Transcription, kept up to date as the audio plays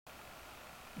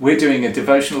We're doing a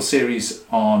devotional series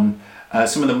on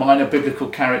some of the minor biblical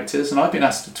characters, and I've been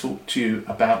asked to talk to you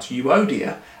about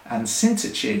Euodia and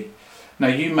Syntyche. Now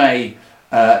you may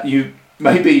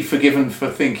be forgiven for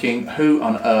thinking, who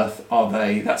on earth are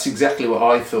they? That's exactly what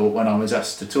I thought when I was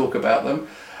asked to talk about them.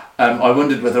 I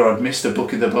wondered whether I'd missed a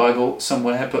book in the Bible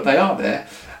somewhere, but they are there.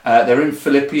 They're in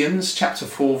Philippians chapter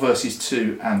 4 verses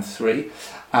 2 and 3,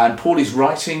 and Paul is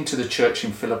writing to the church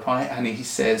in Philippi, and he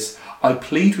says, I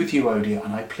plead with Euodia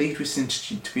and I plead with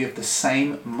Syntyche to be of the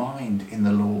same mind in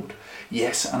the Lord.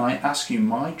 Yes, and I ask you,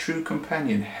 my true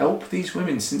companion, help these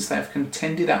women, since they have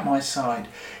contended at my side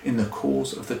in the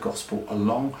cause of the gospel,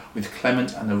 along with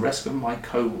Clement and the rest of my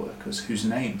co-workers, whose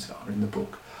names are in the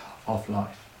book of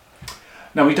life.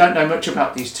 Now, we don't know much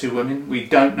about these two women. We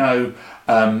don't know,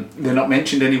 they're not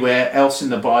mentioned anywhere else in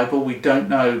the Bible. We don't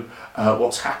know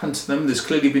what's happened to them. There's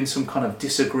clearly been some kind of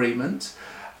disagreement.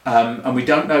 And we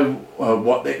don't know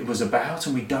what it was about,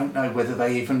 and we don't know whether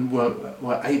they even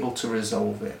were able to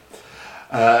resolve it.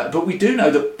 But we do know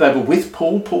that they were with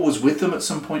Paul. Paul was with them at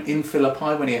some point in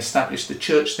Philippi when he established the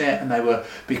church there, and they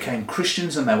became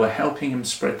Christians, and they were helping him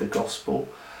spread the gospel.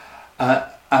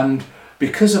 And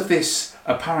because of this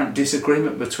apparent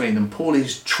disagreement between them, Paul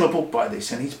is troubled by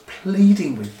this, and he's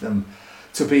pleading with them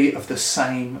to be of the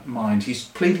same mind. He's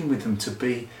pleading with them to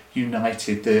be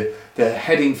united. The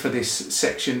heading for this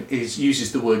section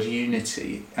uses the word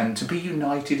unity, and to be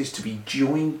united is to be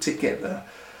joined together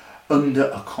under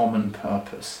a common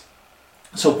purpose.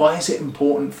 So why is it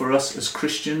important for us as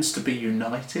Christians to be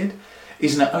united?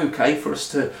 Isn't it okay for us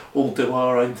to all do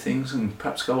our own things and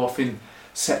perhaps go off in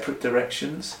separate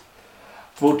directions?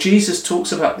 Well, Jesus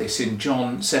talks about this in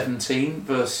John 17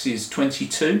 verses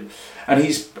 22, and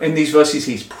in these verses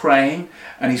he's praying,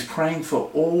 and he's praying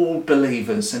for all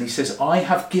believers, and he says, I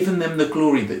have given them the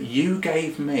glory that you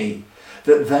gave me,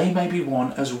 that they may be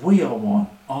one as we are one,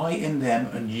 I in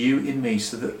them and you in me,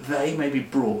 so that they may be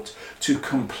brought to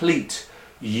complete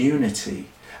unity.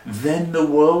 Then the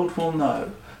world will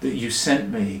know that you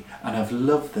sent me and have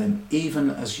loved them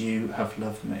even as you have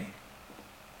loved me.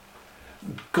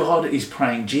 God is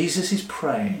praying, Jesus is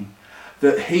praying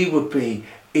that he would be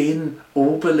in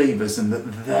all believers and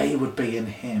that they would be in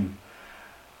him.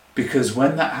 Because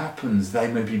when that happens,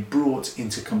 they may be brought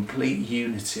into complete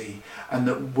unity. And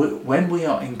that when we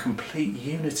are in complete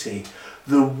unity,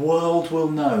 the world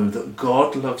will know that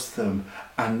God loves them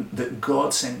and that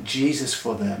God sent Jesus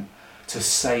for them to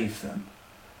save them.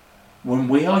 When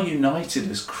we are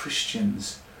united as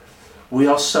Christians, we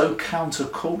are so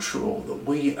countercultural that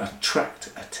we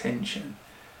attract attention.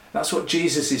 That's what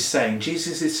Jesus is saying.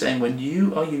 Jesus is saying when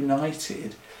you are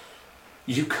united,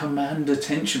 you command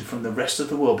attention from the rest of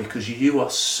the world because you are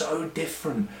so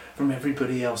different from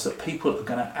everybody else that people are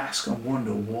going to ask and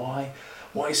wonder why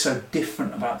is so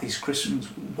different about these Christians?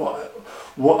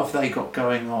 What have they got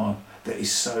going on that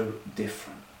is so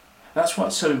different? That's why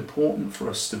it's so important for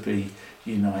us to be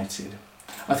united.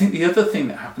 I think the other thing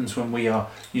that happens when we are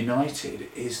united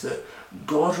is that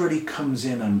God really comes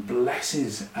in and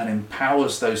blesses and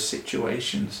empowers those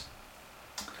situations.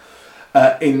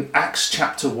 In Acts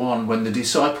chapter 1, when the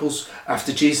disciples,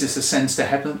 after Jesus ascends to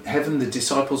heaven, the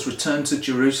disciples return to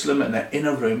Jerusalem and they're in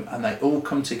a room and they all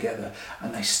come together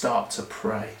and they start to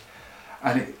pray.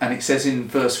 And it says in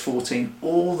verse 14,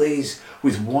 all these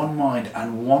with one mind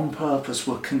and one purpose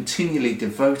were continually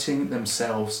devoting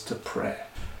themselves to prayer.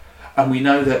 And we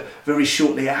know that very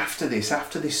shortly after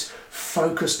this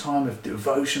focused time of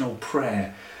devotional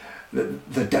prayer,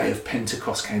 the day of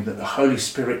Pentecost came, that the Holy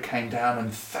Spirit came down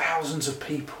and thousands of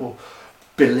people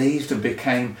believed and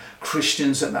became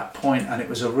Christians at that point, and it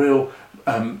was a real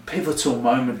pivotal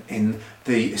moment in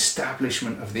the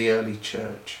establishment of the early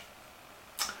church.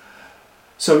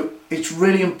 So it's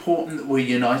really important that we're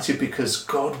united because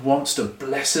God wants to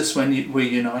bless us when we're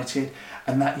united,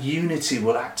 and that unity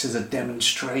will act as a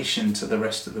demonstration to the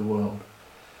rest of the world.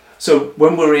 So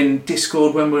when we're in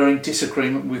discord, when we're in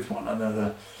disagreement with one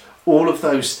another, all of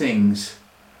those things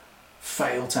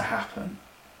fail to happen.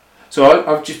 So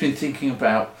I've just been thinking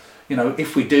about,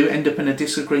 if we do end up in a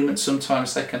disagreement,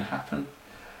 sometimes they can happen.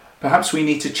 Perhaps we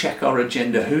need to check our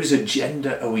agenda. Whose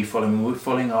agenda are we following? Are we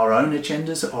following our own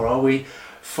agendas, or are we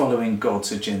following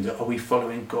God's agenda? Are we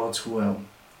following God's will?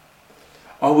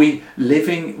 Are we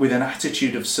living with an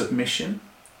attitude of submission?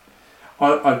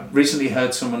 I recently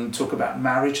heard someone talk about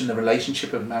marriage and the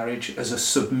relationship of marriage as a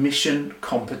submission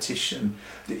competition.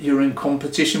 That you're in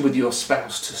competition with your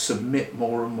spouse to submit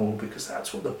more and more, because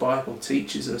that's what the Bible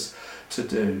teaches us to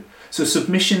do. So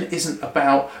submission isn't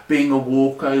about being a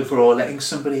walkover or letting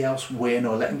somebody else win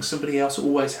or letting somebody else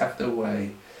always have their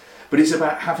way. But it's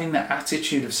about having that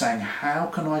attitude of saying, how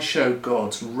can I show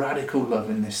God's radical love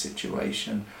in this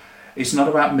situation? It's not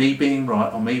about me being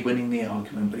right or me winning the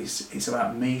argument, but it's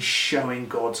about me showing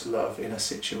God's love in a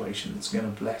situation that's going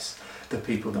to bless the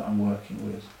people that I'm working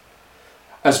with.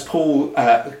 As Paul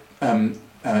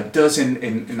does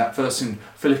in that verse in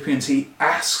Philippians, he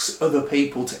asks other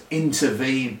people to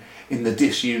intervene in the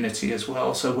disunity as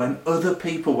well. So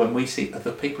when we see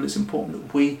other people, it's important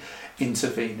that we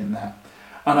intervene in that.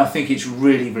 And I think it's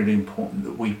really, really important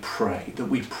that we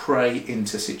pray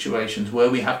into situations where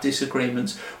we have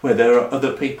disagreements, where there are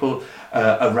other people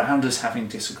around us having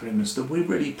disagreements, that we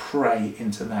really pray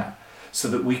into that so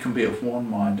that we can be of one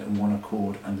mind and one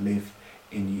accord and live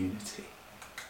in unity.